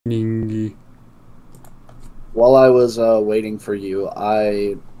while I was waiting for you,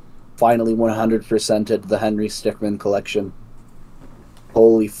 I finally 100%ed the Henry Stickmin collection.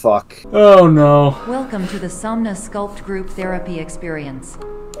 Holy fuck. Oh no. Welcome to the Somna Sculpt Group Therapy Experience.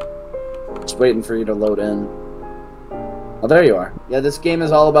 Just waiting for you to load in. Oh, there you are. Yeah, this game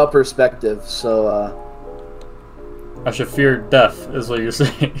is all about perspective, so, I should fear death, is what you're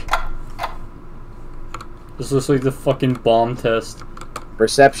saying. This looks like the fucking bomb test.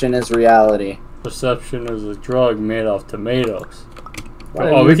 perception is reality. Perception is a drug made of tomatoes.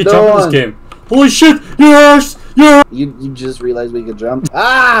 What we can jump in this game. Holy shit! Yes! Yeah! You just realized we could jump?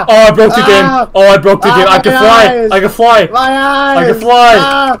 Ah! Oh, I broke the game! Oh, I broke the game! I can fly! I can fly! My eyes! I can fly!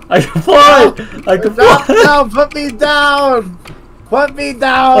 Ah! I can fly! I can fly! No, put me down! Put me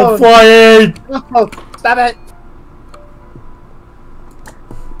down! I'm flying! No, stop it!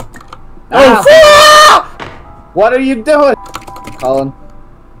 Oh, What are you doing? Colin,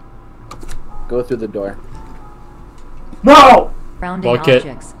 go through the door. no! Surrounding Bucket.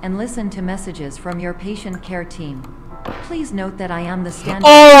 objects and listen to messages from your patient care team. Please note that I am the stand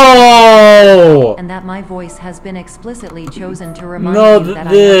Oh! and that my voice has been explicitly chosen to remind No, you that I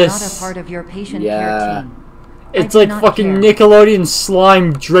am this. not a part of your patient Yeah. care team. It's I like do not fucking care. Nickelodeon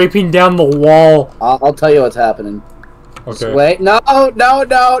slime draping down the wall. I'll tell you what's happening. Okay. Wait, no,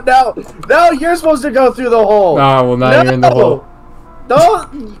 you're supposed to go through the hole. Ah, well now you're in the hole.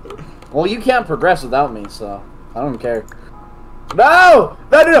 Don't. Well, you can't progress without me, so I don't care. No,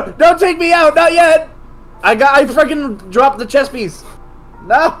 don't take me out, not yet. I freaking dropped the chess piece.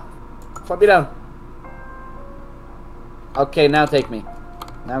 No, put me down. Okay, now take me.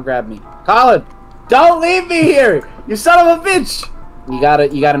 Now grab me, Colin. Don't leave me here, you son of a bitch. You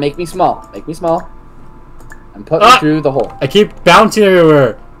gotta make me small. Make me small. And put me through the hole. I keep bouncing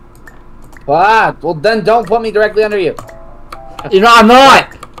everywhere. Ah, well then don't put me directly under you. You know I'm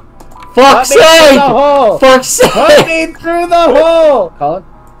not. Fuck's Put me through sake! the hole. Fuck's Put sake! me through the hole. Colin.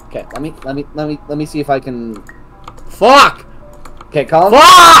 Okay, let me see if I can. Fuck! Okay, Colin.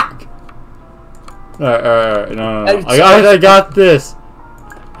 Fuck! Alright, no. I got this.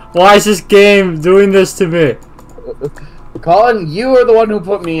 Why is this game doing this to me? Colin, you are the one who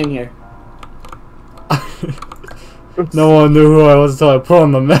put me in here. No one knew who I was until I put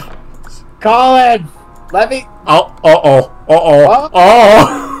on the map. Colin, let me. Oh.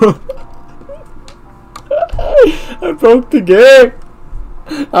 I broke the game.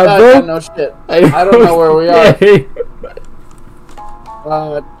 No shit. I don't know where we are.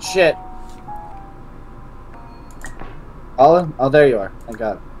 Shit. Colin? Oh, there you are. I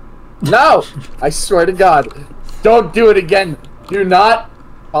got it. No! I swear to God. Don't do it again. Do not.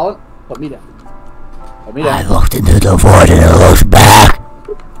 Colin, put me down. Put me down. I looked into the void and it looked back.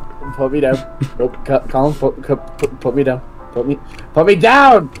 Put me down. Colin, put me down. Put me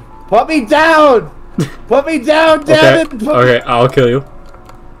down! Put me down! Put me down, damn it! Okay, I'll kill you.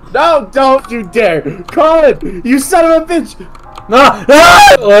 No, don't you dare! Colin! You son of a bitch! No!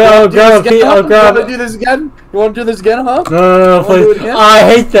 I'll grab it. You wanna do this again? You wanna do this again, huh? No, please. I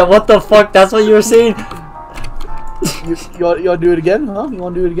hate that. What the fuck? That's what you were saying? You wanna do it again, huh? You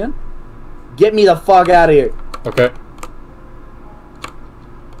wanna do it again? Get me the fuck out of here. Okay.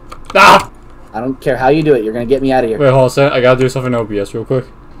 Ah! I don't care how you do it, you're gonna get me out of here. Wait, hold on a second. I gotta do something in OBS real quick.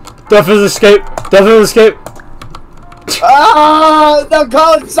 Death is escape! Death is escape! Ah! No,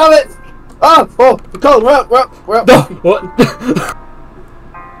 Colin, stop it! Oh, Colin, we're up. No! What?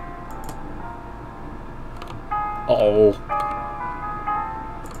 Uh-oh.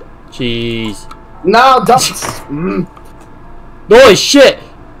 Jeez. No, don't. Holy shit!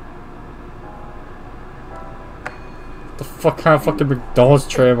 What the fuck kind of fucking McDonald's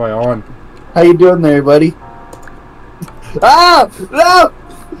tray am I on? How you doing there, buddy? Ah! No!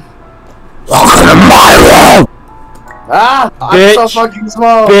 Welcome to my room. Ah! Bitch. I'm so fucking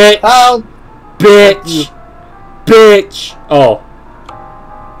small! Bitch. Help! Bitch! Bitch! Oh.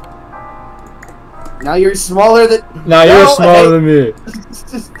 Now you're smaller than. Now you're smaller than me.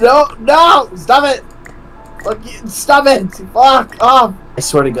 Just no! Stop it! Fuck you! Stop it! Fuck off! I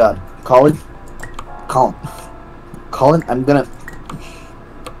swear to God, Colin, I'm gonna.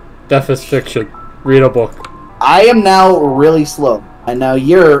 Death is fiction. Read a book. I am now really slow, and now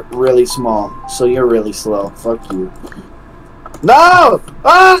you're really small, so you're really slow. Fuck you. No!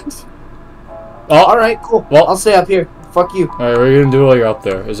 Ah! Oh. Alright, cool. Well. I'll stay up here. Fuck you. Alright, what are you gonna do while you're up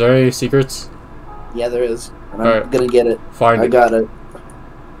there? Is there any secrets? Yeah, there is. And I'm Alright. gonna get it. Find I it. got it.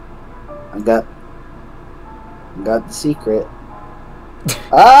 I got the secret.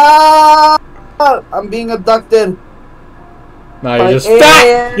 Ah! I'm being abducted. Nah, you're By just fat!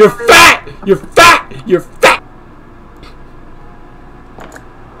 aliens. You're fat! You're fat! You're fat!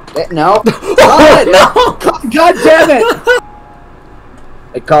 No. Oh, no! God damn it!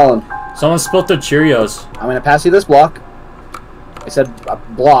 Hey, Colin. Someone spilt their Cheerios. I'm gonna pass you this block. I said a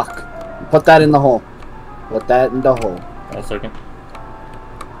block. Put that in the hole. Put that in the hole. 1 second.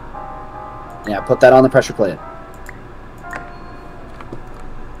 Yeah, put that on the pressure plate.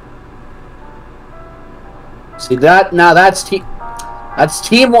 See that? Now that's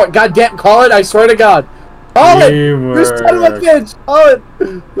teamwork. God damn, call it! I swear to God, call it! You son of a bitch! Call it!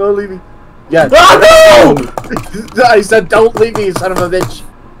 Don't leave me. Yeah. Oh, no! I said don't leave me, you son of a bitch.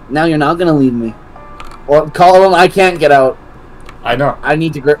 Now you're not gonna leave me. Or call him. I can't get out. I know. I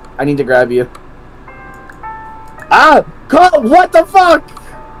need to grab you. Ah! Call! What the fuck?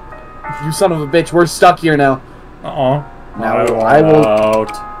 You son of a bitch! We're stuck here now. Uh-oh. Now I will.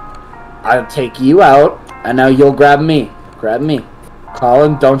 I'll take you out, and now you'll grab me. Grab me.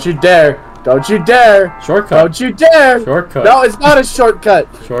 Colin, don't you dare! Don't you dare! Shortcut. Don't you dare! Shortcut. No, it's not a shortcut.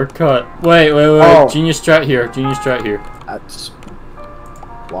 Shortcut. Wait. Oh. Genius strat here. Genius strat here. That's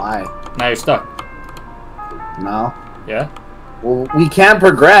why. Now you're stuck. No. Yeah. Well, we can't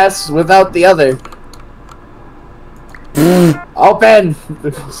progress without the other. Open!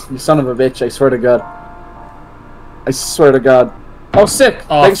 You son of a bitch! I swear to God. I swear to God. Oh, sick!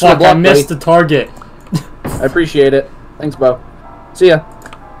 Oh, Thanks fuck, for the block, I missed buddy. the target. I appreciate it. Thanks, Bo. See ya.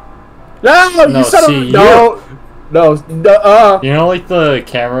 No, No, you son see of you. No. You know, like the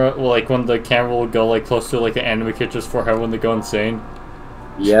camera, like when the camera will go like close to like the anime characters for her when they go insane.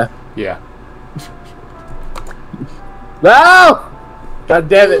 Yeah. Yeah. No! God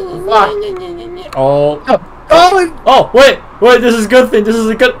damn it! Fuck! Oh. Colin! Oh, wait. This is a good thing. This is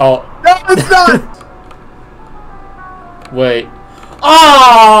a good. Oh. No, it's not. Wait.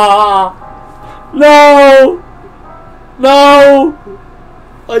 Ah! No!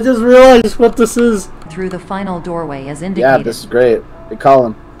 I just realized what this is. Through the final doorway as indicated. Yeah, this is great. Hey,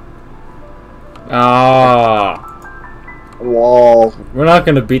 Colin. Ah. Wall. We're not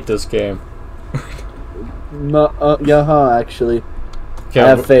gonna beat this game. No, actually. Okay, I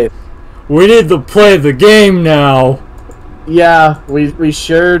have faith. we need to play the game now. Yeah, we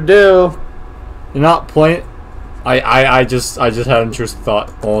sure do. You're not playing. I just had an intrusive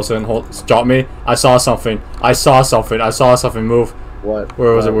thought. All of a sudden, stop me. I saw something. Move. What?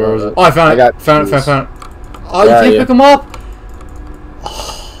 Where was it? Oh, I found it. Found it. Oh, you Where can't are pick them up.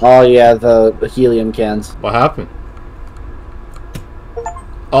 Oh yeah, the helium cans. What happened?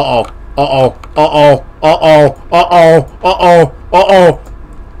 Uh oh.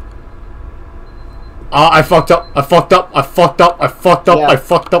 I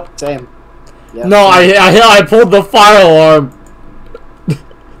fucked up. Same. Yeah, No, same. I pulled the fire alarm.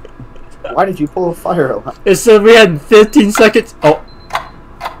 Why did you pull a fire alarm? It said we had 15 seconds. Oh.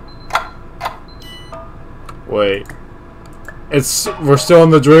 Wait. We're still in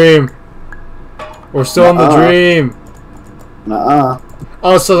the dream. We're still in the dream. Nuh-uh.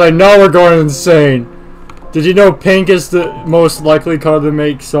 Oh, so I know we're going insane. Did you know pink is the most likely color to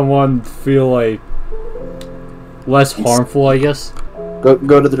make someone feel like less harmful, I guess? Go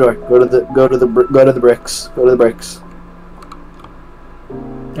to the door. Go to the bricks. Go to the bricks.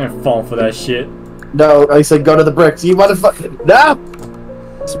 I'm falling for that shit. No, I said go to the bricks. You motherfucker. No!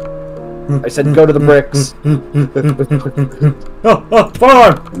 I said go to the bricks.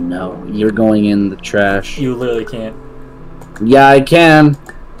 Farm! No, you're going in the trash. You literally can't. Yeah, I can.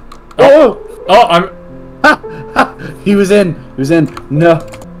 Oh, I'm. He was in. No.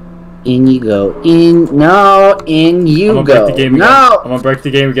 In you go. In. No. In you I'm gonna go. break the game again. No. I'm gonna break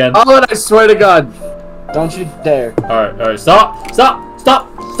the game again. Oh, I swear to God. Don't you dare. Alright. Stop. God! Stop.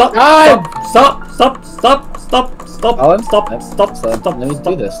 Colin? Stop. Let me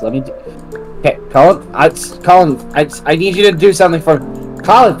do this. Okay, Colin. I need you to do something for.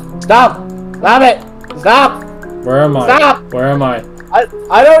 Colin, stop. Stop it. Stop. Where am I? Stop. Where am I?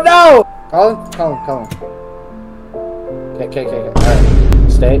 I don't know. Colin. Okay.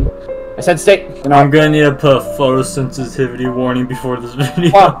 Alright. Stay. I said stay. You know, I'm gonna need to put a photosensitivity warning before this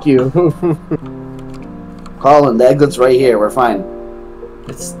video. fuck you. Colin, the exit's right here. We're fine.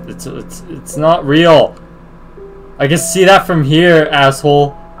 It's not real. I can see that from here,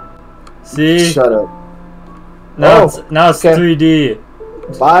 asshole. See? Shut up. Now Oh, it's okay. 3D.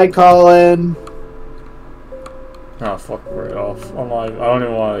 Bye, Colin. Oh fuck, right off. I'm like, I don't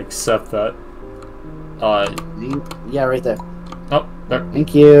even want to accept that. Yeah, right there. Oh, there.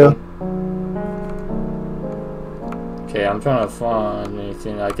 Thank you. Okay, I'm trying to find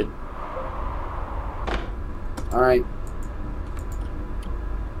anything I could. Alright.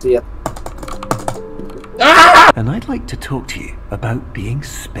 See ya. And I'd like to talk to you about being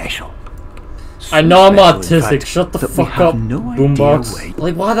special. I know I'm Special, in autistic. fact, Shut the that we fuck have up, no idea boombox. why-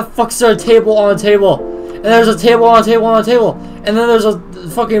 Like, why the fuck's there a table on a table? and there's a table on a table on a table, and then there's a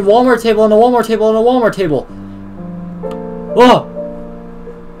fucking Walmart table and a Walmart table and a Walmart table. Oh!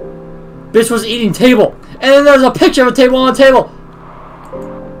 Bitch was eating table, and then there's a picture of a table on a table.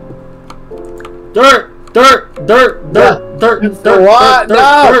 Dirt! Dirt! Dirt! Dirt! Dirt! Dirt! What?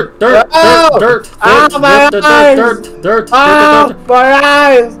 Dirt! Dirt! No! Dirt! Dirt! Ow, my Dirt! eyes! Dirt! Dirt! Oh, my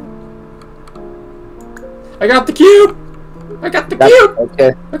eyes! I got the cube! I got the cube!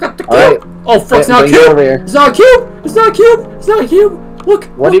 Okay. I got the All right. cube! Oh fuck, it's not a Bring it over cube! here. It's not a cube! It's not a cube! It's not a cube! Look!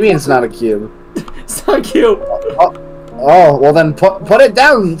 What do you mean it's not a cube? It's not a cube! Oh, well then put it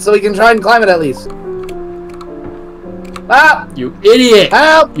down so we can try and climb it at least. Ah! You idiot!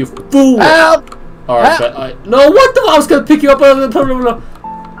 Help! You fool! Help! Alright, but no, what the? I was gonna pick you up.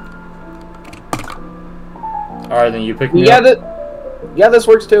 Alright, then you pick me up. Yeah, this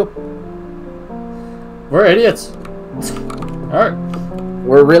works too. We're idiots. Alright.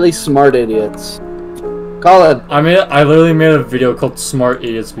 We're really smart idiots. Colin. I literally made a video called Smart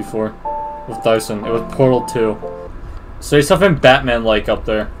Idiots before. With Dyson. It was Portal 2. Say something Batman-like up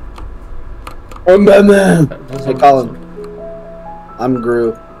there. I'm Batman! Hey, Colin. I'm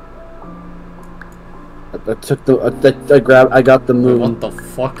Gru. I took the... I got the moon. What the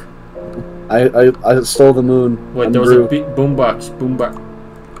fuck? I stole the moon. Wait, I'm there was Gru. a boombox. Boombox.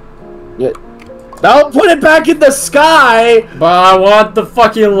 Yeah. Don't put it back in the sky! But I want to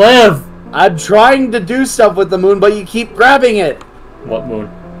fucking live! I'm trying to do stuff with the moon, but you keep grabbing it! What moon?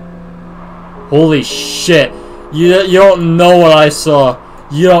 Holy shit! You don't know what I saw!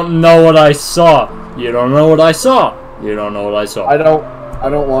 You don't know what I saw! You don't know what I saw! You don't know what I saw! I don't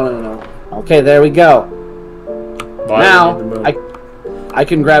want to know. Okay, there we go. Now, I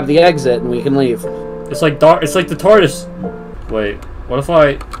can grab the exit and we can leave. It's like dark. It's like the TARDIS. Wait, what if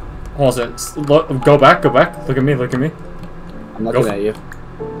I... Hold on a second. Look, go back. Look at me, I'm looking at you.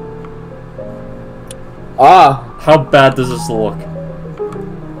 Ah! How bad does this look?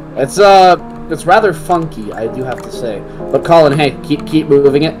 It's rather funky, I do have to say. But Colin, hey, keep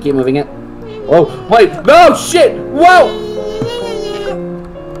moving it, keep moving it. Whoa, wait, no, shit, whoa!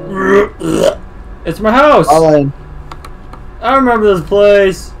 It's my house! Colin. I remember this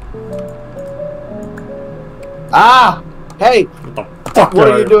place! Ah! Hey! What the fuck What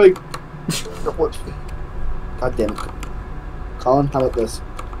are you doing? God damn it. Colin, how about this?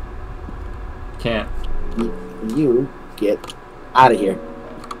 Can't. You get out of here.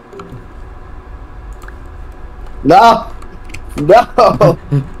 No! No!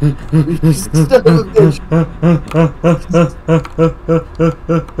 You son of a bitch.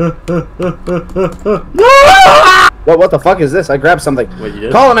 What the fuck is this? I grabbed something. Wait, you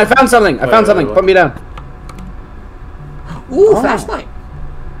did? Colin, I found something! I found something! wait. Put me down. Ooh, flashlight!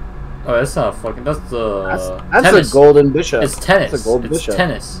 Oh, that's not fucking... That's the... That's tennis. a golden bishop. It's tennis. That's a gold It's bishop.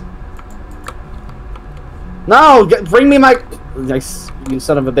 tennis. No! Bring me my... Nice, you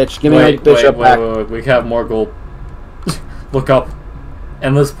son of a bitch. Give me my bishop back. Wait. We have more gold. Look up.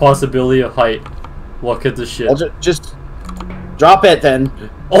 Endless possibility of height. Look at this shit. Well, just drop it then.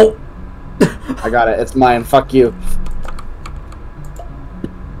 Oh! I got it. It's mine. Fuck you.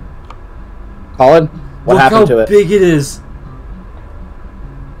 Colin, what happened to it? Look how big it is.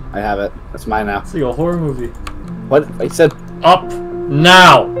 I have it. It's mine now. It's like a horror movie. What? I said... Up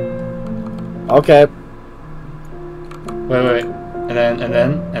now. Okay. Wait. And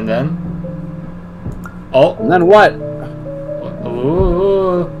then. Oh. And then what?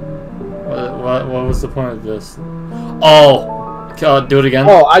 Ooh. What was the point of this? Oh. Do it again.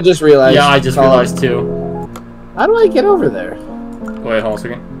 Oh, I just realized. Yeah, I just Colin. realized too. How do I get over there? Wait, hold on a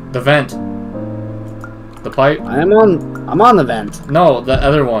second. The vent. The pipe. I'm on the vent. No, the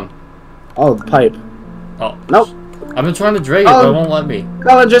other one. Oh, the pipe. Oh. Nope. I've been trying to drag it, but it won't let me.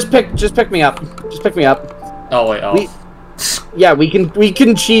 Colin, just pick me up. Just pick me up. Oh wait. Oh. Yeah, we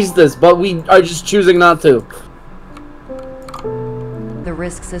can cheese this, but we are just choosing not to. The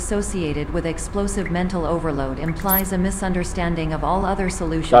risks associated with explosive mental overload implies a misunderstanding of all other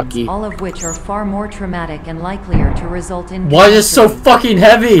solutions, Ducky. all of which are far more traumatic and likelier to result in... Why is it so fucking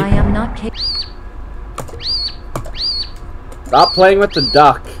heavy? I am not capable... Stop playing with the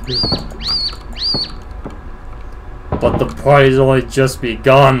duck. But the party's only just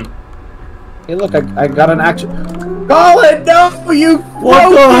begun. Hey, look, I got an action. Colin, no, you What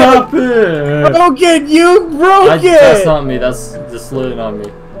broke it. happened? Broke it. You broke it. That's not me. That's just literally not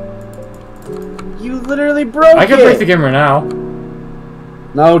me. You literally broke it. I can break the camera now.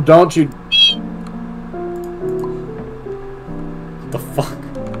 No, don't you. The fuck?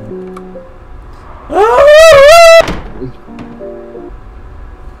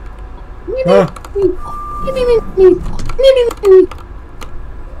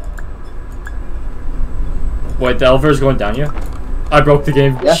 Wait, the elevator's going down here? I broke the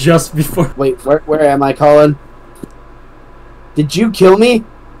game just before. Wait, where am I, Colin? Did you kill me,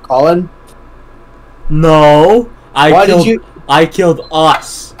 Colin? No, Why did you? I killed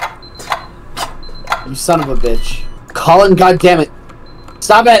us. You son of a bitch, Colin! God damn it!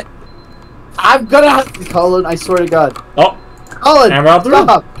 Stop it! I'm gonna Colin. I swear to God. Oh, Colin! camera out the room.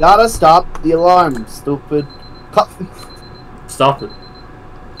 Stop! Gotta stop the alarm, stupid. Stop it.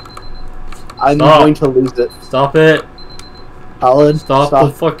 I'm Stop. going to lose it. Stop it. Colin, Stop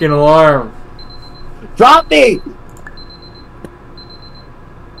the fucking alarm. Drop me!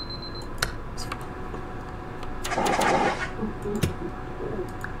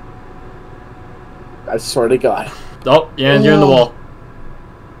 I swear to God. Oh, yeah, you're in the wall.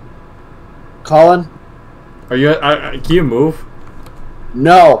 Colin? Are you? Can you move?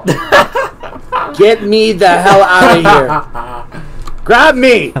 No. Get me the hell out of here. Grab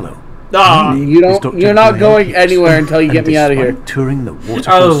me! Hello. Ah, You're not going anywhere until you get me out of here. Touring the Out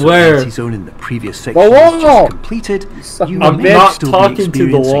waterfall of where? surveillance zone in the previous section The wall! just completed, you I'm may not still talking be to the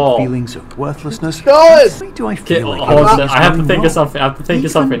experiencing wall. feelings of worthlessness. Colin! Why do I okay, feel like hold on. everything's I have to going think of wrong? something. I have to think of Even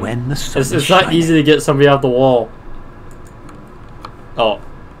something. when the sun It's is not shining. easy to get somebody out the wall. Oh.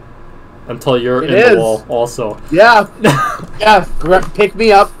 Until you're It in is. the wall, also. Yeah. Yeah. Pick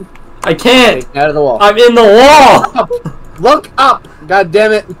me up. I can't! Take me out of the wall. I'm in the wall! Look up! God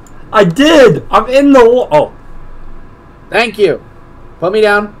damn it! I did! I'm in the wall! Oh. Thank you. Put me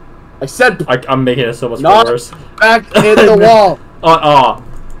down. I said I'm making it so much not worse. back in the wall.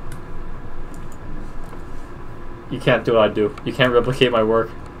 You can't do what I do. You can't replicate my work.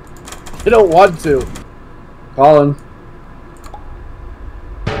 I don't want to. Colin,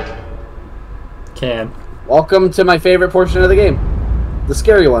 Can. welcome to my favorite portion of the game. The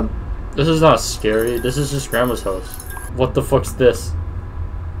scary one. This is not scary. This is just Grandma's house. What the fuck's this?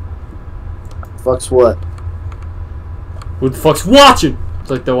 Fuck's what? Who the fuck's watching? It's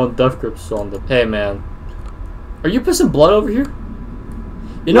like that one Death Grip song. Hey man, are you pissing blood over here?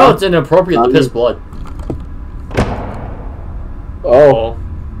 You know No, it's inappropriate to not piss me. blood. Oh,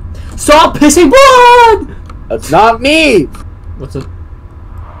 Stop pissing blood! that's not me! What's it?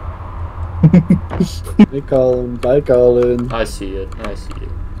 Hey Colin, bye Colin. I see it. I see it.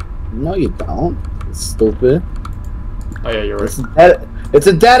 No you don't. Stupid. Oh yeah, you're right. It's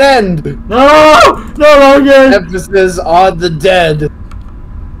a dead end! No! No, again! Emphasis on the dead.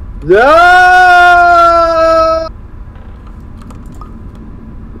 No!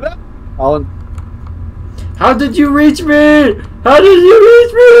 Colin. How did you reach me? How did you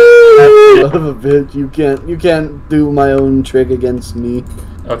reach me? Son of a bitch, you can't do my own trick against me.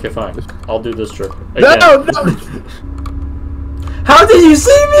 Okay, fine. I'll do this trick. No, Again. no! How did you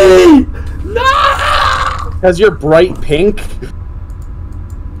see me? No! Because you're bright pink.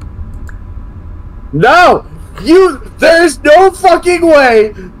 No! There's no fucking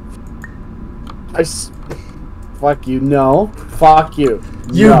way! Fuck you, no. Fuck you.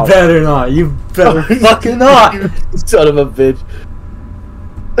 You No. better not. You better fucking not. You son of a bitch.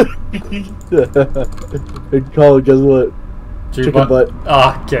 Hey, Colin, guess what? Chicken butt.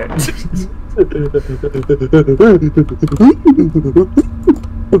 Oh, okay.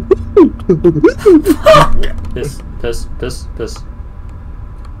 Piss.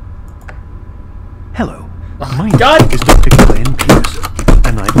 Hello, my God. name is Dr. Glenn Pierce,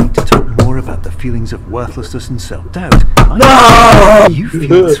 and I'd like to talk more about the feelings of worthlessness and self-doubt. No! You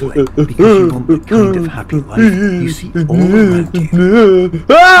feel this way because you want the kind of happy life you see all around you.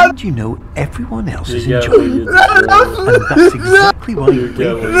 And you know everyone else is You get what enjoying you it. deserve. And that's exactly why You you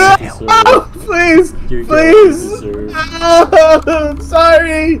get what live you in hell. deserve. Oh, please! You get what you Please! deserve. I'm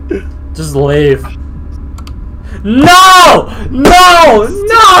sorry! Just leave. No! No!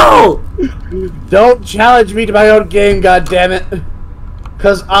 No! Don't challenge me to my own game, goddammit!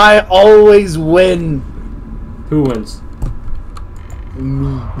 Cause I always win! Who wins?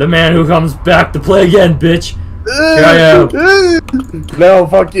 The man who comes back to play again, bitch. Here I am. No,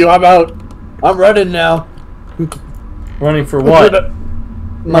 fuck you, I'm out. I'm running now. Running for what?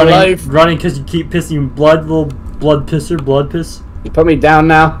 My life. Running because you keep pissing blood, little blood pisser, blood piss. You put me down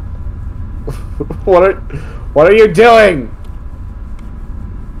now. What are you doing?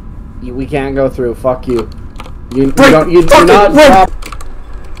 We can't go through. Fuck you. You do not drop.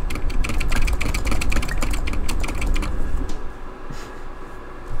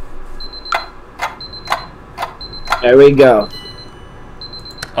 There we go.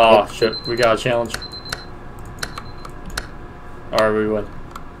 Oh shit, we got a challenge. Alright, we win.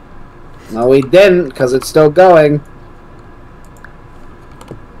 No, we didn't, because it's still going.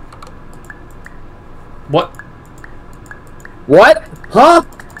 What? What? Huh?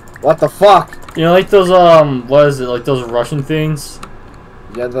 What the fuck? You know, like those what is it? Like those Russian things?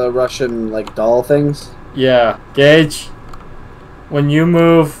 Yeah, the Russian like doll things. Yeah, Gage. When you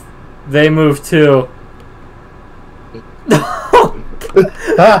move, they move too.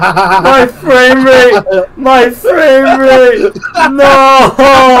 My frame rate! My frame rate!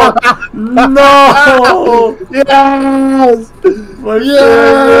 No! No! Yes! My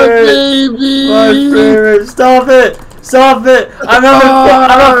Yeah, frame rate! baby! My frame rate! Stop it! Stop it! I'm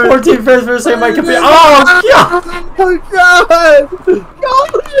at 14 frames per second. My computer. Oh god! Oh god!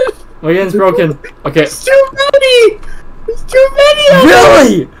 God! My game's broken. Okay. It's too many! It's too many!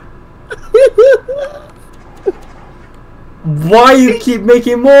 Really? Why you keep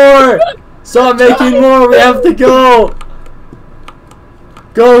making more? Stop making more. We have to go.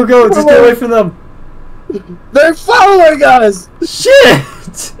 Go, go. Just get away from them. They're following us!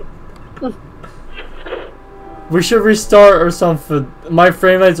 Shit! We should restart or something. My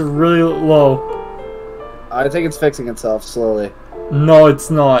frame rate's really low. I think it's fixing itself slowly. No, it's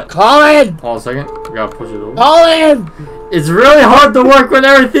not. Colin! Hold on a second. We gotta push it over. Colin! It's really hard to work when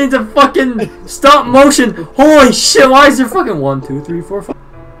everything's in fucking stop motion. Holy shit, why is there fucking 1, 2, 3, 4, 5?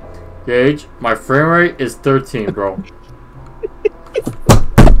 Gage, my frame rate is 13, bro.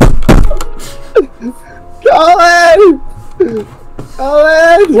 Colin!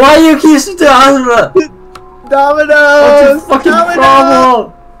 Colin! Why do you keep Dominoes! What's your fucking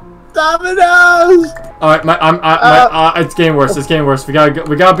problem? Dominoes! Alright, it's getting worse. It's getting worse. We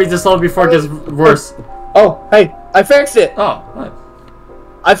gotta beat this level before it gets worse. Oh, hey, I fixed it. Oh, nice.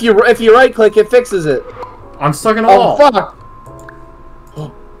 If you right click, it fixes it. I'm stuck in a Oh wall. fuck!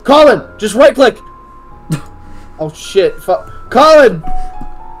 Colin, just right click. Oh shit! Fuck, Colin!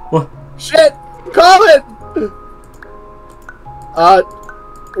 What? Shit, Colin!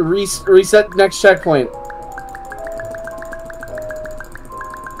 Reset next checkpoint.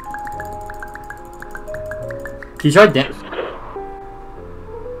 Can you try damn?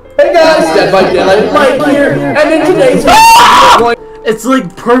 Hey guys, Dead by Daylight right here, and in today's It's like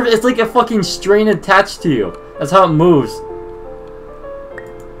it's like a fucking string attached to you. That's how it moves.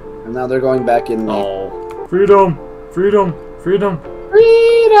 And now they're going back in. Oh, freedom, freedom, freedom.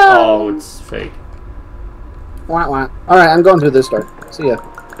 Freedom! Oh, it's fake. Wah, wah. Alright, I'm going through this door. See ya.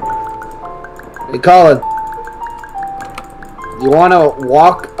 Hey, Colin. You wanna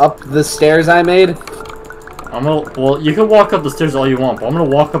walk up the stairs I made? Well, you can walk up the stairs all you want, but I'm gonna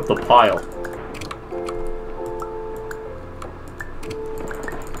walk up the pile.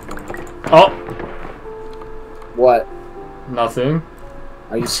 Oh! What? Nothing.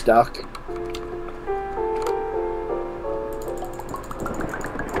 Are you stuck?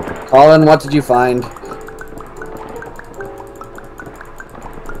 Colin, what did you find?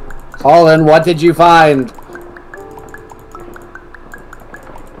 Colin, what did you find?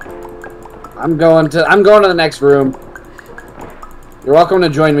 I'm going to the next room. You're welcome to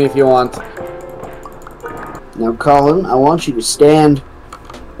join me if you want. Now, Colin, I want you to stand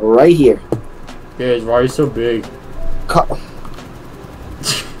right here. Guys, why are you so big?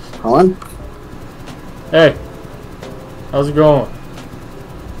 Colin? Hey! How's it going?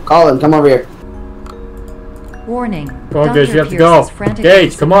 Colin, come over here. Warning. Come on, Dr. Gage, we have to Pierce go. is frantically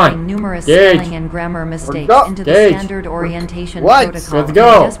Gage, come on. submitting numerous Gage. spelling and grammar mistakes Go. into the Gage. standard orientation What? protocol We have to in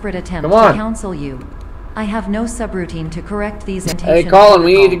go. a desperate attempt Come on. to counsel you. I have no subroutine to correct these Hey, orientation Colin,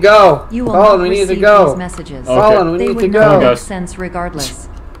 we need to protocol. go. You will Colin, not we need to receive go. these messages. Okay. Colin, we They need would to not go. Come on, make guys. sense regardless.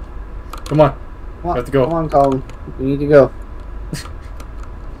 Come on. Come on, have to go. Come on, Colin. We need to go.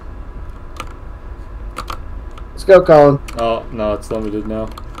 Let's go, Colin. Oh, no, it's limited now.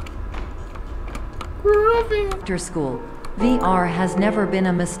 After school, VR has never been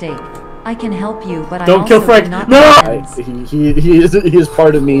a mistake. I can help you, but Don't I kill also Frank. do not No! make I, sense. he is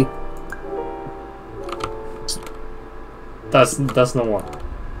part of me. That's no more.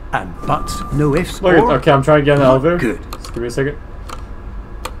 And buts, no ifs Look or... at, okay, I'm trying to get in the elevator. Good. Just give me a second.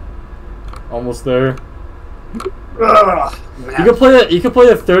 Almost there. Ugh, You can play it. You can play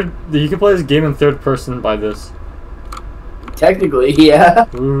this game in third person by this. Technically, yeah.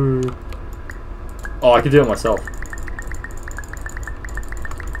 Ooh. Oh, I could do it myself.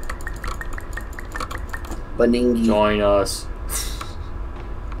 Baningi. Join us.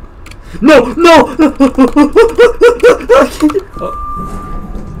 No, no!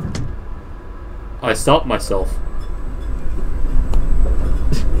 Oh. I stopped myself.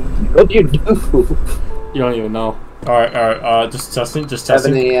 What do you do? You don't even know. Alright, just testing,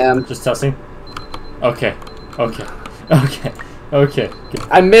 7 a.m. Just testing. Okay.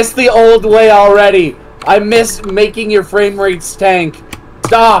 I missed the old way already. I miss making your frame rates tank.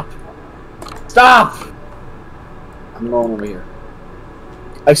 Stop! Stop! I'm going over here.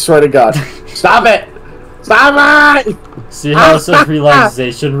 I swear to God. Stop it! Stop it! See how it's a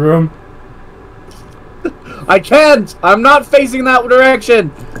relaxation room? I can't! I'm not facing that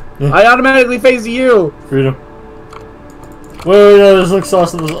direction! I automatically face you! Freedom. Wait, no, this looks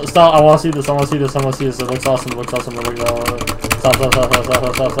awesome. Stop, I wanna see this, I wanna see this, I wanna see this. It looks awesome, it looks awesome. Stop, stop, stop, stop,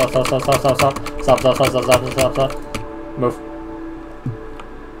 stop, stop, stop, stop, stop, stop, stop, stop, stop, stop, stop, stop, stop, stop, stop. Move.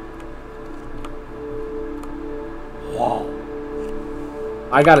 Wow.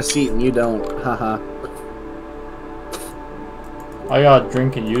 I got a seat and you don't. Haha. I got a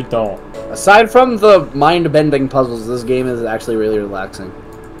drink and you don't. Aside from the mind-bending puzzles, this game is actually really relaxing.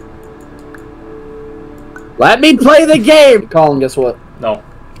 Let me play the game! Colin, guess what? No.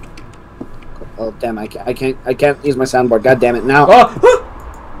 Oh damn! I can't use my soundboard. God damn it! Now. Oh!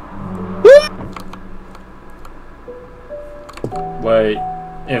 Wait.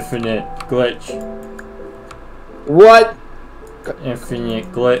 Infinite glitch. What?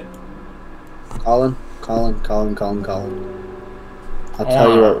 Infinite glitch. Colin. I'll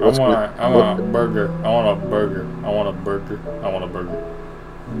tell you what. I want a burger. I want a burger. I want a burger. I want a burger.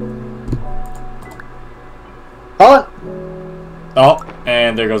 Colin. Oh,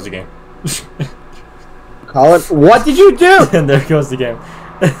 and there goes the game. Colin, what did you do? And there goes the game.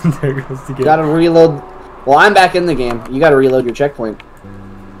 And there goes the game. You gotta reload. Well, I'm back in the game. You gotta reload your checkpoint.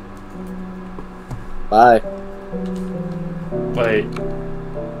 Bye. Wait.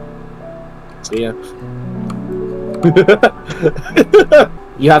 See ya.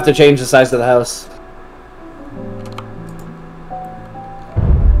 You have to change the size of the house.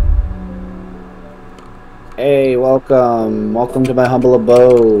 Hey, welcome. Welcome to my humble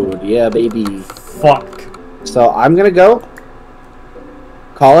abode. Yeah, baby. Fuck. So, I'm gonna go.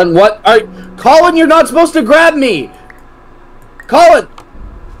 Colin, what? Colin, you're not supposed to grab me! Colin!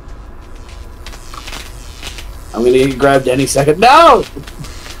 I'm gonna get grabbed any second. No!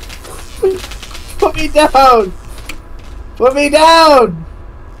 Put me down! Put me down!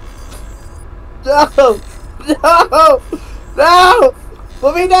 No! No! No!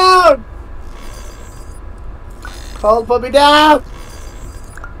 Put me down! Colin, put me down!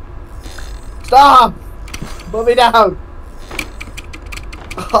 Stop! Put me down!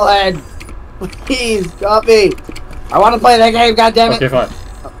 Colin! Please, drop me! I want to play that game, goddammit! Okay, fine.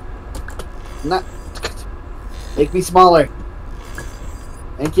 Not... Make me smaller.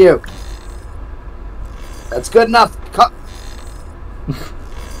 Thank you. That's good enough.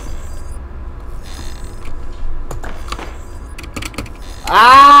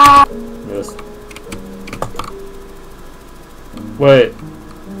 Ah! Yes. Wait.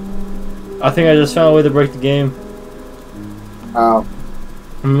 I think I just found a way to break the game. Oh.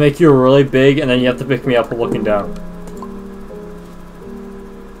 I'm gonna make you really big, and then you have to pick me up looking down.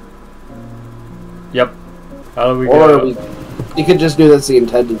 Yep. How do we go? You could just do this the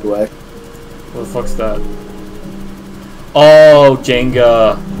intended way. What the fuck's that? Oh,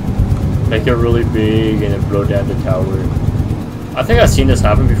 Jenga. Make it really big and then blow down the tower. I think I've seen this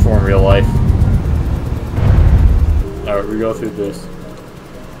happen before in real life. Alright, we go through this.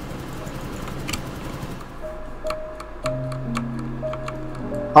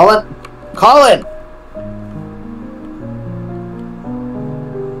 Colin! Colin!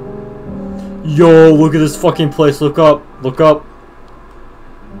 Yo, look at this fucking place. Look up. Look up.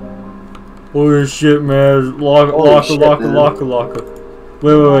 Holy shit, man. Locker.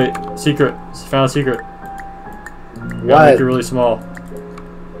 Wait. Secret. Found a secret. Gotta make it really small.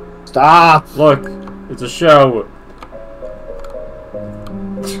 Stop! Look. It's a shower.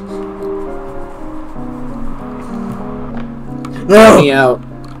 Let me out.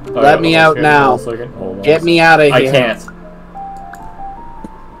 Let me out okay, now. Get me out of here. I can't.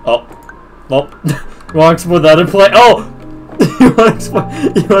 Oh. Nope. You want to explore the other plane? Oh! You want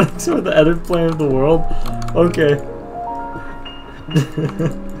to explore the other plane of the world? Okay.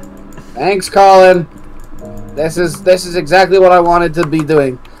 Thanks, Colin. This is exactly what I wanted to be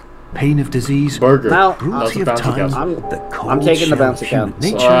doing. Pain of disease, Burger. Now, cruelty of time, I'm taking the bouncy human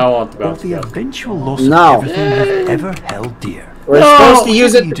castle. nature, I want the or bouncy the castle. eventual loss No. of everything you've ever held dear. We're supposed to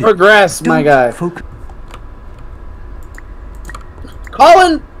use it to progress, my guy.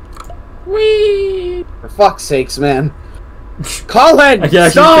 Colin! Whee! For fuck's sakes, man. Colin! I can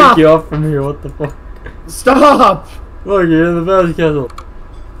actually stop! pick you up from here, what the fuck? Stop! Look, you're in the bouncy castle.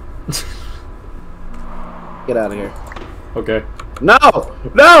 Get out of here. Okay. No!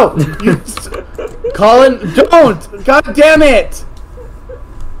 No! You Colin, don't! God damn it!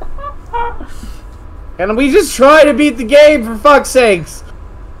 Can we just try to beat the game, for fuck's sakes?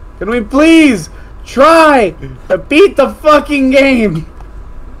 Can we please try to beat the fucking game?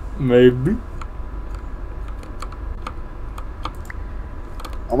 Maybe.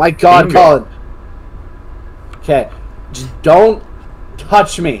 Oh my god, Bingo. Colin. Okay. Just don't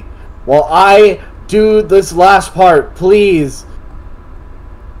touch me while I do this last part, please.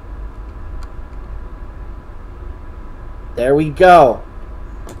 There we go.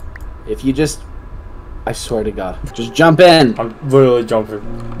 If you just... I swear to God. Just jump in. I'm literally jumping.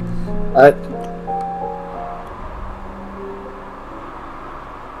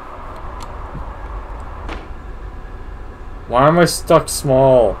 Why am I stuck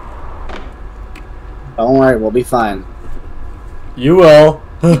small? Don't worry, we'll be fine. You will.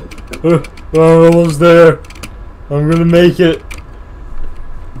 I'm almost there. I'm gonna make it.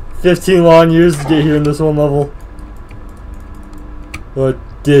 15 long years to get here in this one level. But I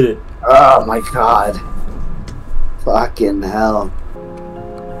did it. Oh my god. Fucking hell.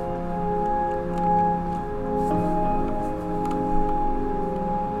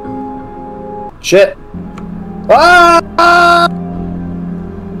 Shit. Ah!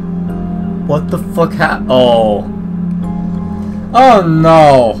 What the fuck Oh. Oh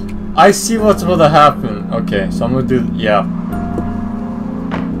no. I see what's about to happen. Okay, so I'm gonna do... Yeah.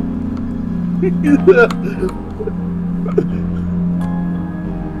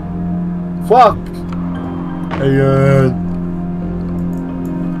 Fuck. Hey, good.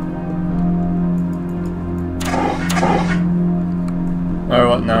 Alright,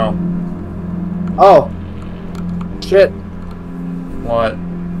 what now? Oh. Shit. What?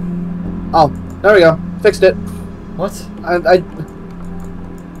 Oh, there we go. Fixed it. What?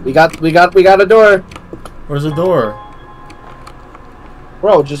 We got a door. Where's the door?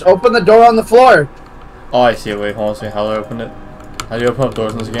 Bro, just open the door on the floor. Oh, I see it. Wait, hold on a second. How do I open it? How do you open up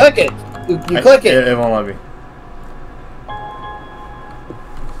doors in this game? Click it. You click it. It won't let me.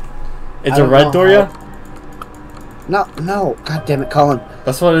 It's I a don't red know door, how- yeah? No. God damn it, Colin.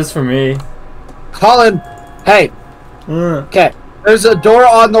 That's what it is for me. Colin. Hey. Okay. There's a door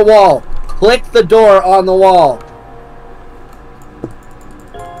on the wall. Click the door on the wall.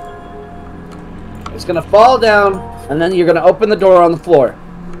 It's gonna fall down, and then you're gonna open the door on the floor.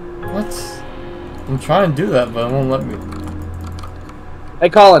 What? I'm trying to do that, but it won't let me. Hey,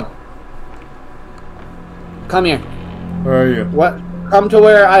 Colin. Come here. Where are you? What? Come to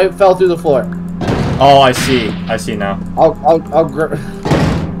where I fell through the floor. Oh, I see. I see now. I'll grab.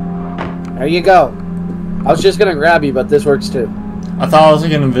 There you go. I was just gonna grab you, but this works too. I thought it was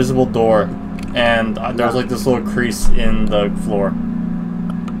like an invisible door, and there was like this little crease in the floor.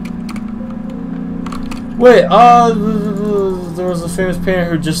 Wait, there was a famous painter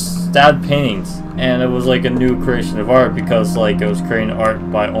who just stabbed paintings, and it was like a new creation of art because like it was creating art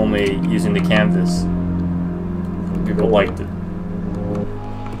by only using the canvas. People liked it.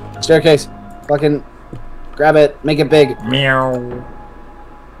 Staircase. Fucking grab it. Make it big. Meow.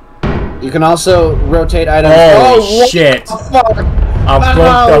 You can also rotate items. Holy shit! What the fuck? I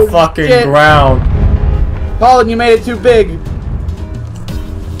broke the fucking shit. ground. Colin, you made it too big.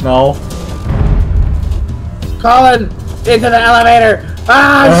 No. Colin, into the elevator.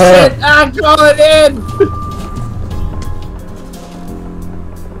 Ah, shit. Ah, Colin, in.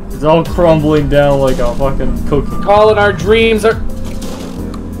 It's all crumbling down like a fucking cookie. Colin, our dreams are...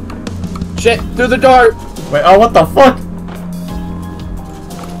 Shit, through the door. Wait, oh, what the fuck?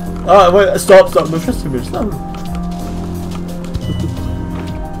 Wait, stop, no, trust me, stop.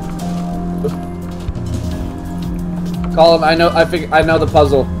 Colin, I know the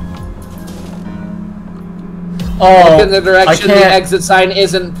puzzle. Oh, Look in the direction I the can't. exit sign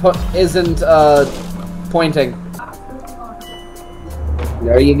isn't pointing.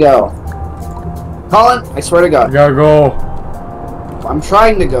 There you go. Colin, I swear to I God, gotta go. I'm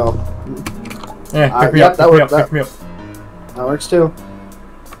trying to go. Yeah, pick me yep, up, that pick me worked, up, pick me up. That works too.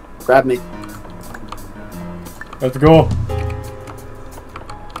 Grab me. Let's go.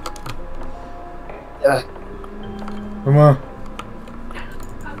 Come on.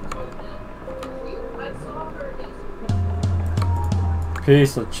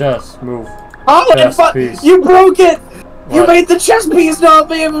 Piece of chest, move. Oh, Chess piece. you broke it! You What? made the chess piece not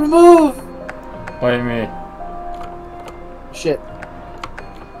be able to move! What do you mean? Shit.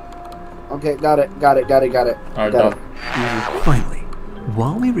 Okay, got it. Alright, Got done. it. Finally,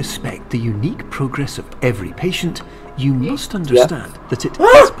 while we respect the unique progress of every patient, you must understand that it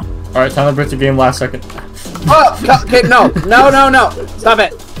is... Alright, time to break the game last second. Oh, okay, no. Stop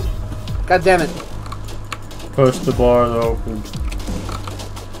it. God damn it. Push the bar to open.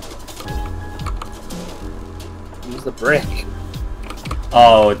 Use the brick.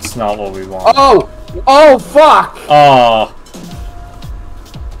 Oh, it's not what we want. Oh, fuck! Oh.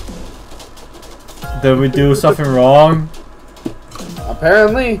 Did we do something wrong?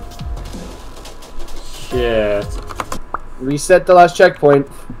 Apparently. Shit. Reset the last checkpoint.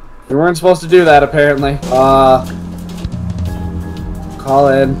 We weren't supposed to do that, apparently. Call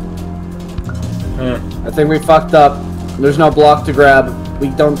in. I think we fucked up. There's no block to grab. We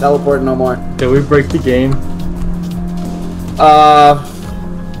don't teleport no more. Did we break the game?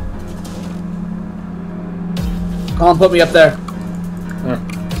 Colin, put me up there.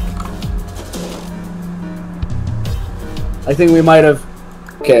 I think we might have.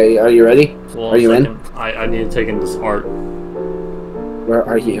 Okay, are you ready? Well, are you in? I need to take in this art. Where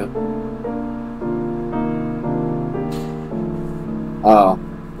are you? Oh.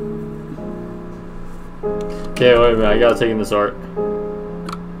 Okay, wait a minute. I gotta take in this art.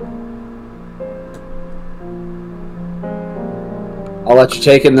 I'll let you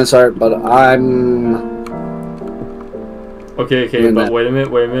take in this art, but I'm... Okay, but wait a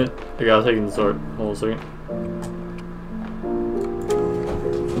minute. I gotta take in this art. Hold on a second.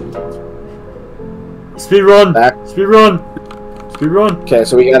 Speed run! Back. Speed run! Speed run! Okay,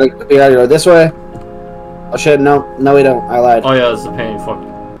 so we gotta go this way. Oh shit, no we don't. I lied. Oh yeah, that's the pain.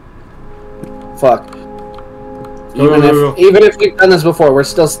 Fuck. Even if we've done this before, we're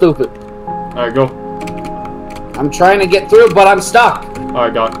still stupid. Alright, go. I'm trying to get through, but I'm stuck.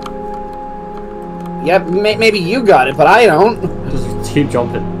 Alright, got it. Yeah, maybe you got it, but I don't. Just keep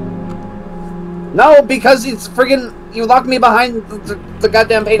jumping. No, because it's friggin' you locked me behind the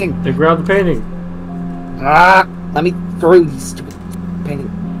goddamn painting. Then grab the painting. Ah, let me through, you stupid painting.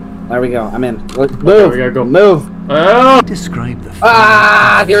 There we go. I'm in. Move. Okay, we gotta go. Move. Ah! Describe the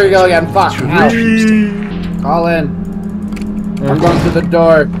Here we go again. Fuck. Ow. Call in. I'm going through the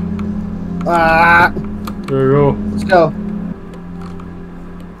door. There we go. Let's go.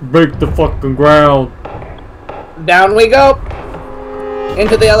 Break the fucking ground. Down we go.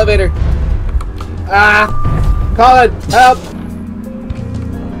 Into the elevator. Colin, help.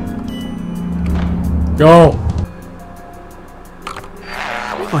 Go.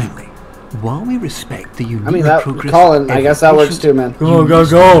 Finally, while we respect the unique progress, Colin, I guess that works too, man. Go.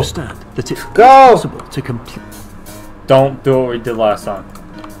 Understand that it's possible to complete. Don't do what we did last time.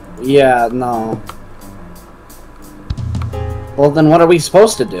 Yeah, no. Well, then what are we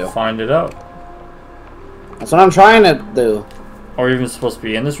supposed to do? Find it out. That's what I'm trying to do. Are we even supposed to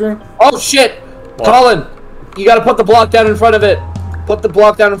be in this room? Oh shit! What? Colin, you gotta put the block down in front of it. Put the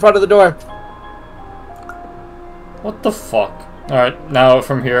block down in front of the door. What the fuck? Alright, now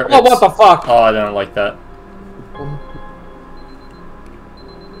from here. Oh, what the fuck? Oh, I don't like that.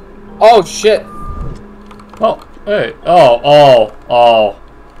 Oh shit! Oh, hey. Oh.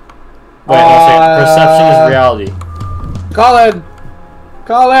 Wait, one second. Perception is reality.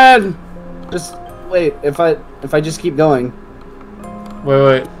 Colin! Just wait. If I just keep going.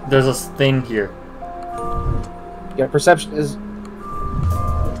 Wait. There's a thing here. Yeah, perception is.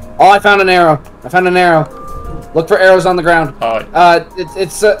 Oh, I found an arrow. Look for arrows on the ground. Oh.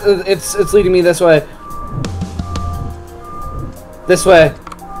 It's leading me this way. This way.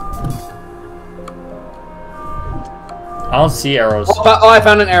 I don't see arrows. Oh, I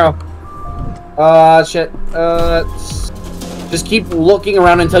found an arrow. Shit. Just keep looking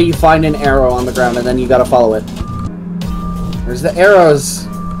around until you find an arrow on the ground, and then you gotta follow it. There's the arrows.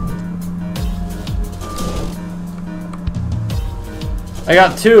 I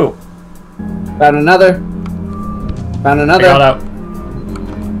got 2. Found another. I got out.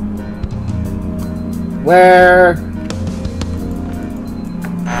 Where?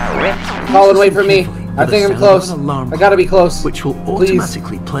 Colin, wait for me. I think I'm close. I gotta be close. Which will Please.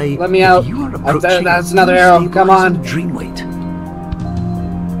 automatically play. Let me out. If you are approaching That's another arrow. Come on. Dream weight.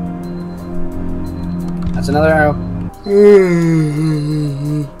 That's another arrow.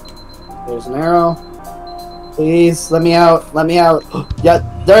 There's an arrow. Please, let me out. Let me out. Yeah,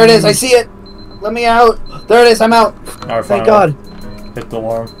 there it is. I see it. Let me out. There it is. I'm out. Alright, thank God. Hit the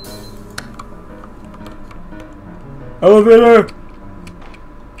alarm. Elevator!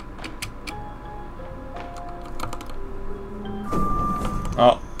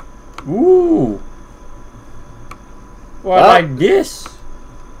 Oh. Ooh. What, like this?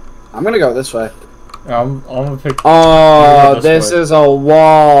 I'm gonna go this way. I'm gonna pick. Oh, this is a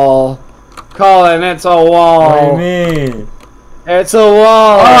wall. Colin, it's a wall. What do you mean? It's a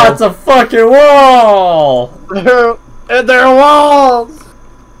wall. Oh, it's a fucking wall. They're walls.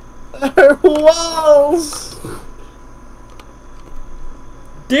 They're walls.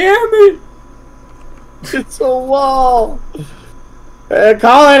 Damn it. It's a wall.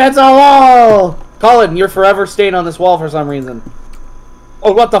 Colin, it's a wall. Colin, you're forever staying on this wall for some reason.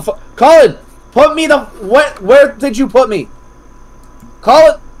 Oh, what the fuck? Colin, put me the... What? Where did you put me?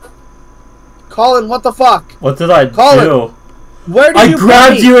 Colin, what the fuck? What did I do? Where did you put me? I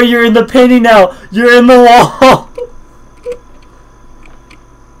grabbed you and you're in the painting now. You're in the wall.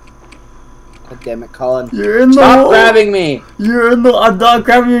 God damn it, Colin. You're in the Stop hole. grabbing me! You're in the. I'm not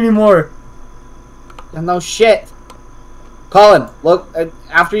grabbing you anymore. No shit. Colin, look.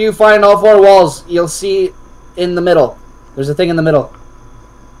 After you find all 4 walls, you'll see in the middle. There's a thing in the middle.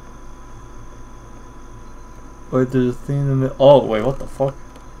 Wait, there's a thing in the middle. Oh, wait, what the fuck?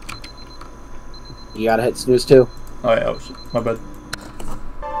 You gotta hit snooze too. Oh, yeah, oh shit. My bad.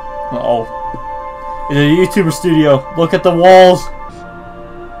 Uh-oh. It's a YouTuber studio. Look at the walls.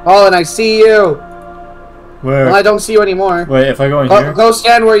 Colin, I see you. Where? Well, I don't see you anymore. Wait, if I go in here? Go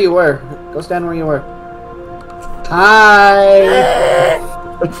stand where you were. Go stand where you were. Hi.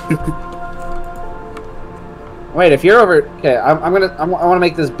 Wait, if you're over, okay, I want to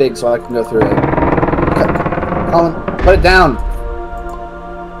make this big so I can go through it. Colin, put it down.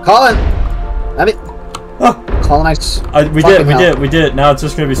 Colin, let me. Oh. Colin, we did it. Now it's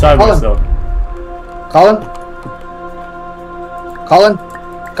just gonna be sideways though. Colin,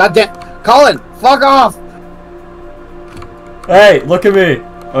 goddamn, Colin, fuck off. Hey, look at me.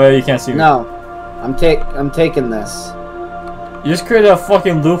 Oh yeah, you can't see me. No, I'm taking this. You just created a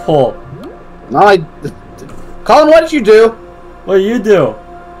fucking loophole. No, Colin, what did you do? What do you do?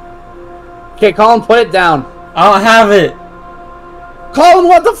 Okay, Colin, put it down. I don't have it. Colin,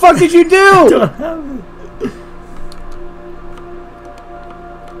 what the fuck did you I do? don't have it.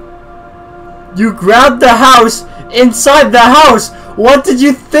 You grabbed the house inside the house. What did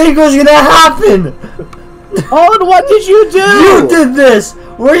you think was gonna happen? Colin, what did you do? You did this.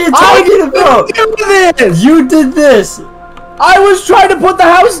 What are you talking about? I didn't do this. You did this. I was trying to put the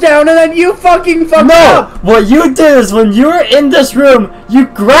house down and then you fucking fucked up. No, what you did is when you were in this room, you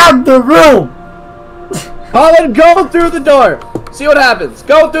grabbed the room. Colin, go through the door. See what happens.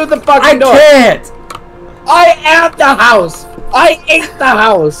 Go through the fucking door. I can't. I am the house. I ate the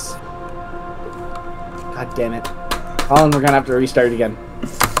house. God damn it. Colin, we're gonna have to restart it again.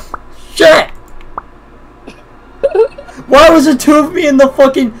 Shit. Why was there 2 of me in the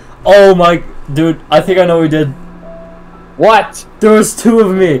fucking... Oh my... Dude, I think I know what we did. What? There was 2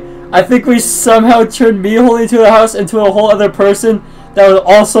 of me. I think we somehow turned me holding to the house into a whole other person that was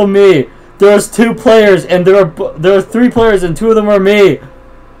also me. There was 2 players, and there were 3 players, and 2 of them were me.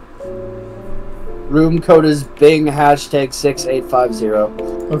 Room code is Bing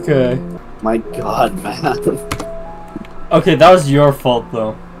 #6850. Okay. My God, man. Okay, that was your fault,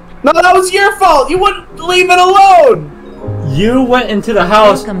 though. No, that was your fault. You wouldn't leave it alone. You went into the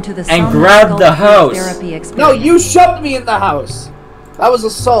house Welcome to the and Soma grabbed the Sculpt house. Therapy experience. No, you shoved me in the house. That was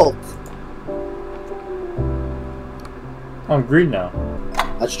assault. I'm green now.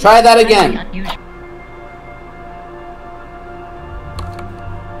 Let's try that again.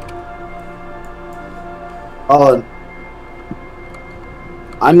 Colin,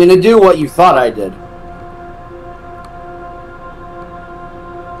 I'm gonna do what you thought I did.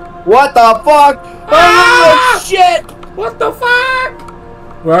 What the fuck? Ah! Oh shit! What the fuck?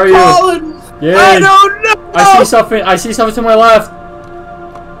 Where are you? Colin! Yeah. I don't know! I see something. I see something to my left.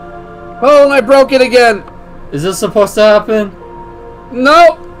 Colin, I broke it again. Is this supposed to happen?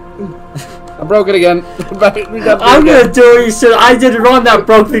 Nope. I broke it again. I'm gonna do what you said. I did it wrong. That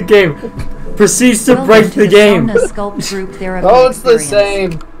broke the game. Proceeds to Welcome break to the game. Soma Sculpt Group Therapy Oh, it's the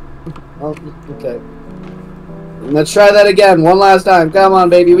experience. same. Oh, okay. Let's try that again. One last time. Come on,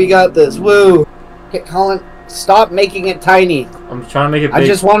 baby. We got this. Woo. Okay, Colin, stop making it tiny. I'm trying to make it big. I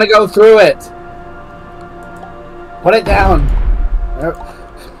just want to go through it. Put it down.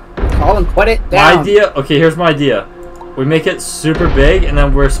 Colin, put it down. My idea. Okay, here's my idea. We make it super big, and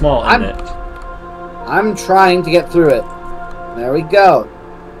then we're small in it. I'm trying to get through it. There we go.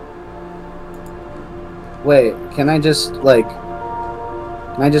 Wait, can I just like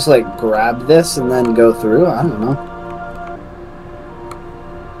grab this and then go through? I don't know.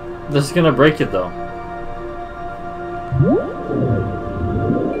 This is gonna break it though.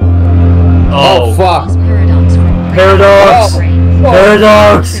 Oh fuck! Paradox. Paradox! Oh.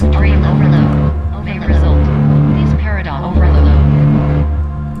 Paradox! Dream overload. Okay, result. These paradox overload.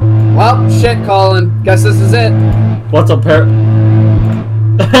 Well, shit, Colin. Guess this is it. What's a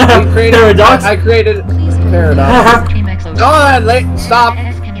We created, paradox? I created Please paradox. Dream exo. Go ahead, stop.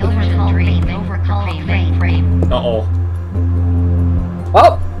 Uh-oh.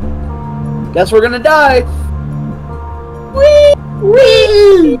 Well, guess we're gonna die.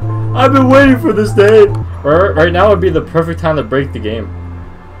 Whee! I've been waiting for this day. Right now would be the perfect time to break the game.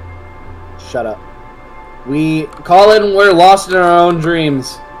 Shut up. Colin, we're lost in our own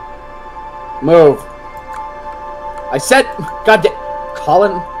dreams. Move. I said, goddamn,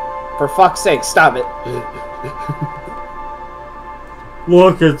 Colin, for fuck's sake, stop it.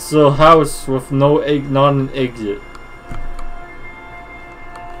 Look, it's a house with not an exit.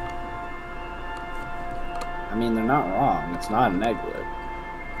 I mean, they're not wrong. It's not an eglet.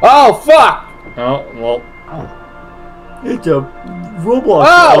 Oh, fuck! Oh, well. It's a Roblox.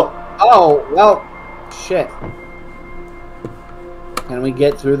 Oh, well, shit. Can we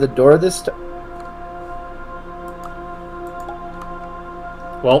get through the door this time?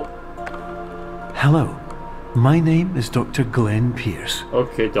 Well. Hello. My name is Dr. Glenn Pierce.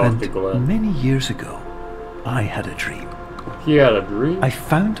 Okay, Dr. Glenn. Many years ago, I had a dream. He had a dream? I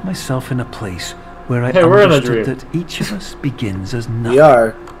found myself in a place where I we're in a understood dream. that each of us begins as nothing. We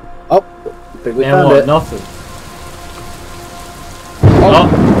are. Oh, I think we And found what? it. Nothing. Oh.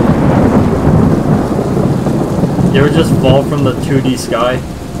 You ever just fall from the 2D sky?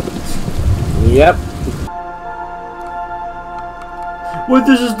 Yep. What?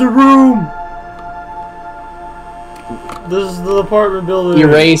 This is the room! This is the apartment building.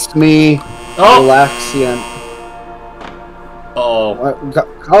 Erased me. Oh! Relaxian. Oh.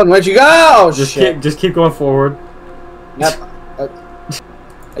 Colin, where'd you go? Just keep going forward. Yep.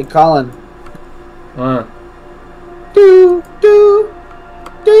 Hey, Colin. Do.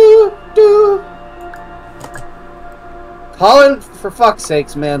 Colin, for fuck's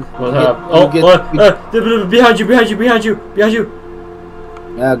sakes, man. What happened? Behind you!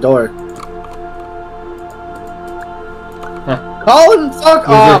 Yeah, door. Colin, fuck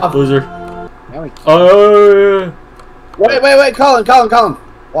off! Loser. There we go. Oh. Wait, Colin.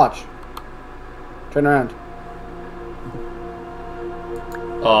 Watch. Turn around.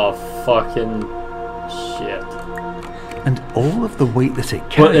 Oh, fucking shit. And all of the weight that it But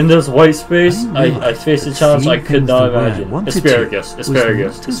carried. in this white space, I realized faced a that challenge I seeing could things not the way I imagine. wanted to Asparagus. was not as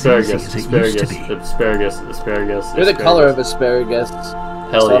easy as it used to be. You're the color of asparagus.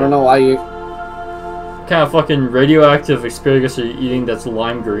 Hell So yeah. I don't know why you... What kind of fucking radioactive asparagus are you eating that's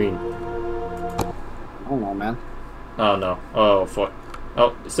lime green? I don't know, man. Oh no. Oh fuck.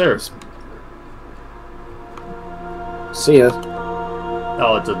 Oh, it's there. See ya.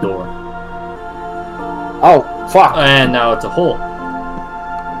 Oh, it's a door. Oh, fuck. And now it's a hole.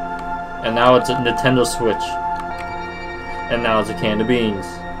 And now it's a Nintendo Switch. And now it's a can of beans.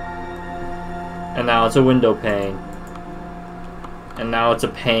 And now it's a window pane. And now it's a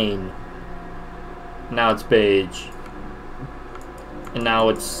pane. Now it's beige. And now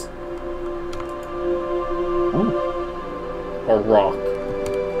it's a rock.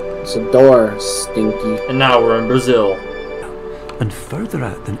 It's a door, stinky. And now we're in Brazil. And further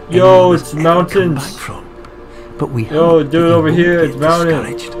out than Yo, anyone it's has ever come mountains. back from. But we Yo, hope do that it you over won't here, get it's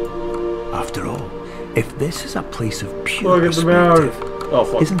mountains. discouraged. After all, if this is a place of pure Look at the mountain. perspective, Oh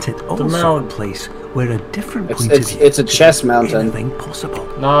fuck. isn't it also a mountain. place where a different It's- point it's- of view it's a could chess make mountain. anything possible?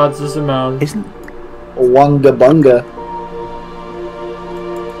 No, it's just a mountain. Isn't Wunga bunga.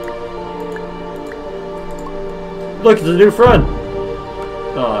 Look, it's a new friend.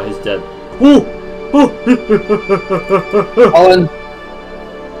 Oh, he's dead. Ooh! Colin.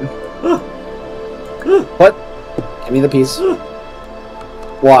 What? Give me the piece.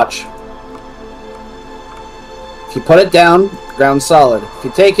 Watch. If you put it down, ground solid. If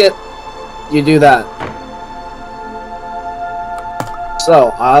you take it, you do that. So,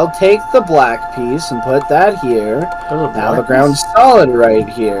 I'll take the black piece and put that here. Now the ground's solid right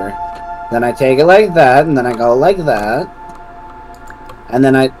here. Then I take it like that, and then I go like that. And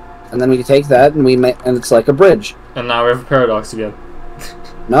then we take that, and and it's like a bridge. And now we have a paradox again.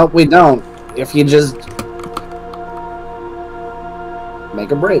 Nope, we don't. If you just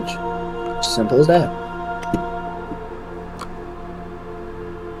make a bridge. Simple as that.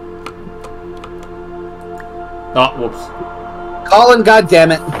 Oh, whoops. Colin,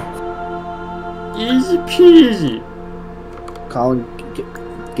 goddammit. Easy peasy. Colin,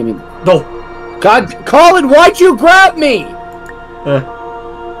 give me... No. God... Colin, why'd you grab me?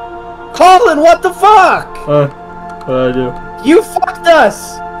 Colin, what the fuck? What do I do? You fucked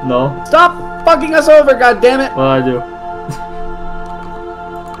us! No. Stop fucking us over, goddammit! What do I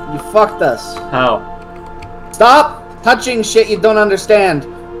do? You fucked us. How? Stop touching shit you don't understand.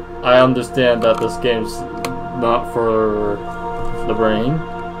 I understand that this game's not for the brain.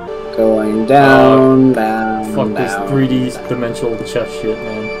 Going down, down, Fuck this down. 3D dimensional chess shit,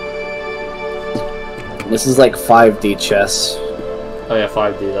 man. This is like 5D chess. Oh yeah,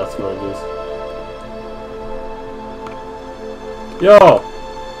 5D, that's what it is. Yo!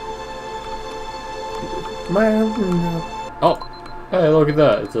 Oh! Hey, look at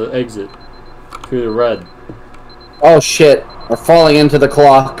that. It's an exit. Through the red. Oh shit. We're falling into the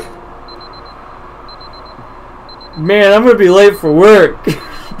clock. Man, I'm gonna be late for work!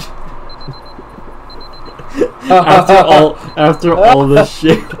 after all this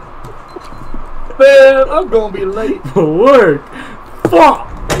shit. Man, I'm gonna be late. For work! Fuck!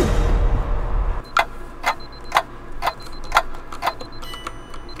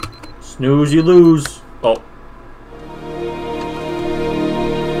 Snooze, you lose. Oh.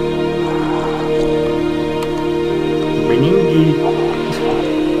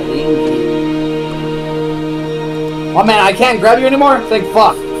 Oh man, I can't grab you anymore? Thank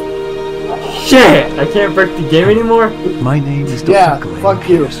fuck. Shit! I can't break the game anymore? My name is Dr. Yeah, Glenn fuck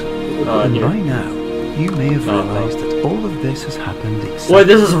you. Pierce. And by now, you may have realized that all of this has happened exactly Wait,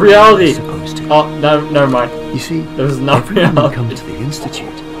 this is reality! as it's supposed to. Oh, no, never mind. You see, This is not everyone who reality. comes to the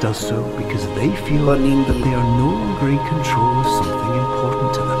Institute does so because they feel But that indeed. they are no longer in control of something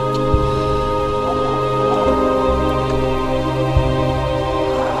important to them.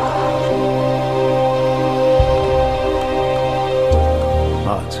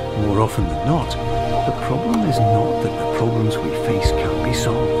 But more often than not, the problem is not that the problems we face can't be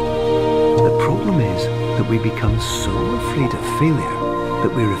solved. The problem is that we become so afraid of failure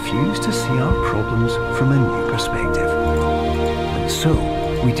that we refuse to see our problems from a new perspective. And so,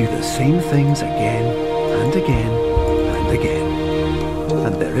 we do the same things again and again and again.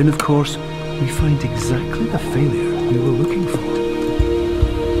 And therein, of course, we find exactly the failure we were looking for.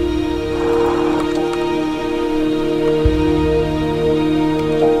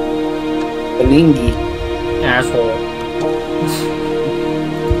 Beningi. Asshole.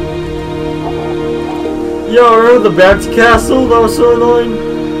 Yo, remember the bouncy castle? That was so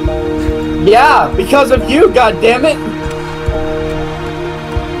annoying. Yeah, because of you, goddammit!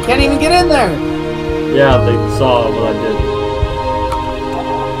 Can't even get in there! Yeah, they saw what I did.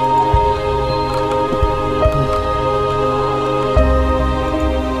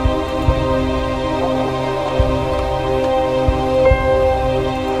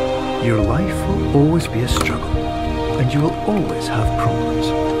 Your life will always be a struggle, and you will always have problems.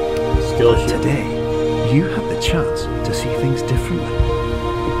 Skill But shit. today, you have the chance to see things differently.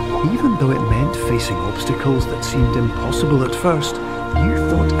 Even though it meant facing obstacles that seemed impossible at first, you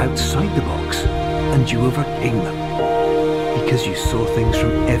thought outside the box, and you overcame them. Because you saw things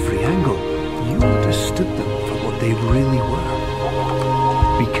from every angle, you understood them for what they really were.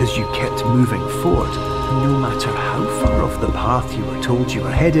 Because you kept moving forward, no matter how far off the path you were told you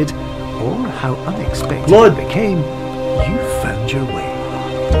were headed, or how unexpected Blood. it became, you found your way.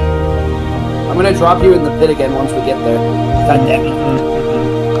 I'm gonna drop you in the pit again once we get there. Goddammit.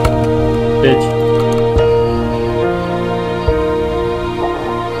 Bitch.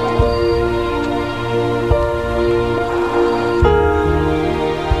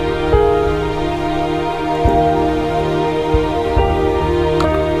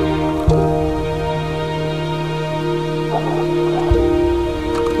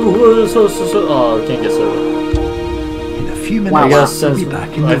 Ooh, oh, can't get soda. In a few Wow. I minutes, guess you'll since be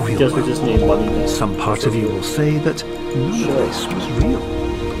back in I the real guess we world. just need money. Some part of you will say that none of this was real,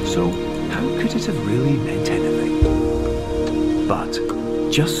 so how could it have really meant anything? But,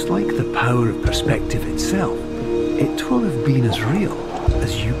 just like the power of perspective itself, it will have been as real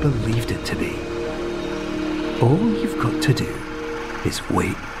as you believed it to be. All you've got to do is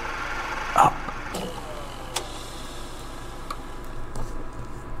wait up.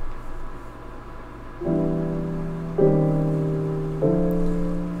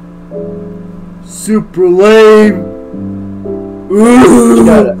 Super lame.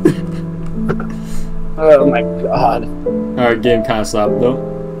 Shut up. Oh my god. Alright, game kind of stopped though.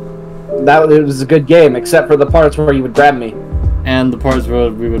 That was a good game, except for the parts where you would grab me. And the parts where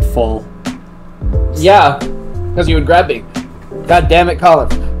we would fall. Yeah, because you would grab me. God damn it, Colin.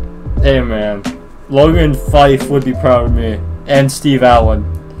 Hey man, Logan Fife would be proud of me. And Steve Allen.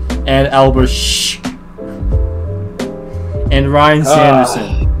 And Albert Shh. And Ryan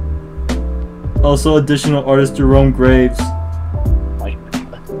Sanderson. Also additional artist Jerome Graves. My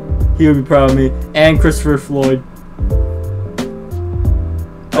He would be proud of me. And Christopher Floyd.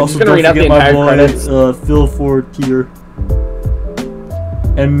 Also, gonna don't read out the forget my entire boy, credits. Phil Ford here.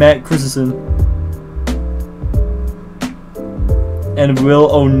 And Matt Christensen. And Will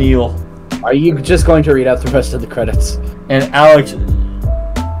O'Neill. Are you just going to read out the rest of the credits? And Alex.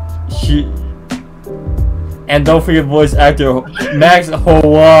 And don't forget voice actor Max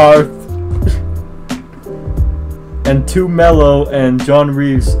Howard. And Too Mellow and John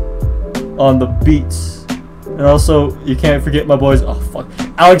Reeves on the beats. And also, you can't forget my boys. Oh fuck.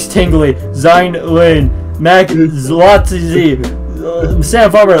 Alex Tingley, Zine Lane, Mac Zlotzy,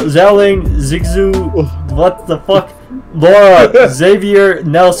 Sam Farmer, Zelling, Zigzoo, what the fuck? Laura, Xavier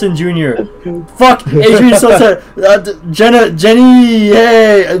Nelson Jr. Fuck, Adrian Sosa, Jenny,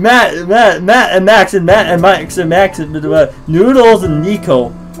 hey, Matt, and Max, and Max, Noodles, and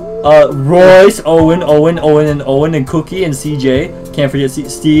Nico. Royce, Owen, and Cookie, and CJ. Can't forget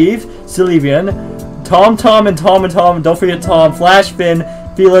Steve, Sylvian, Tom, and Tom, and don't forget Tom, Flash Finn,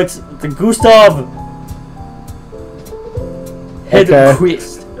 Felix, the Gustav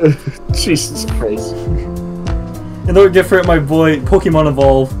Hedquist. Jesus Christ. And don't get for my boy Pokemon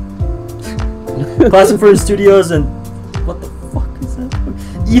Evolve. Classic for Studios and what the fuck is that?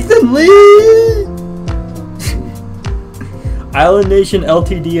 Ethan Lee. Island Nation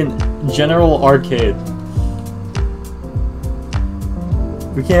Ltd and General Arcade.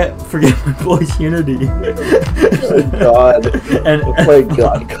 We can't forget my boys Unity. Oh God. And oh my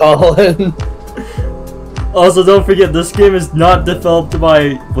God, Colin. Also, don't forget this game is not developed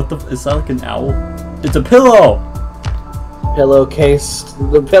by what the is that like an owl? It's a pillow. Pillowcase,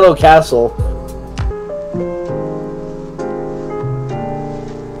 the Pillow Castle.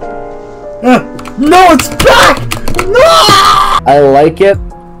 No, it's back! No! I like it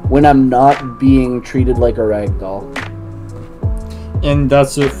when I'm not being treated like a ragdoll. And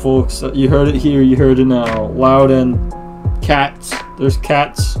that's it, folks. You heard it here. You heard it now. Loud and cats. There's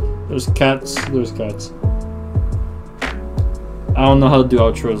cats. There's cats. There's cats. I don't know how to do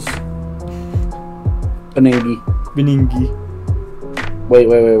outros. Beningi. Beningi. Wait.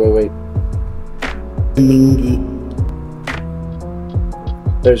 Beningi.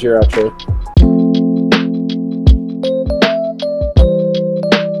 There's your outro.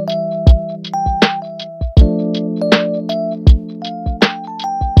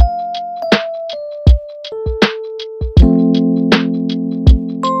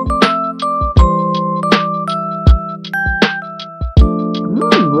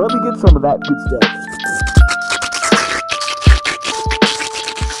 Let me get some of that good stuff.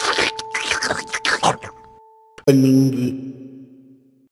 Beningi.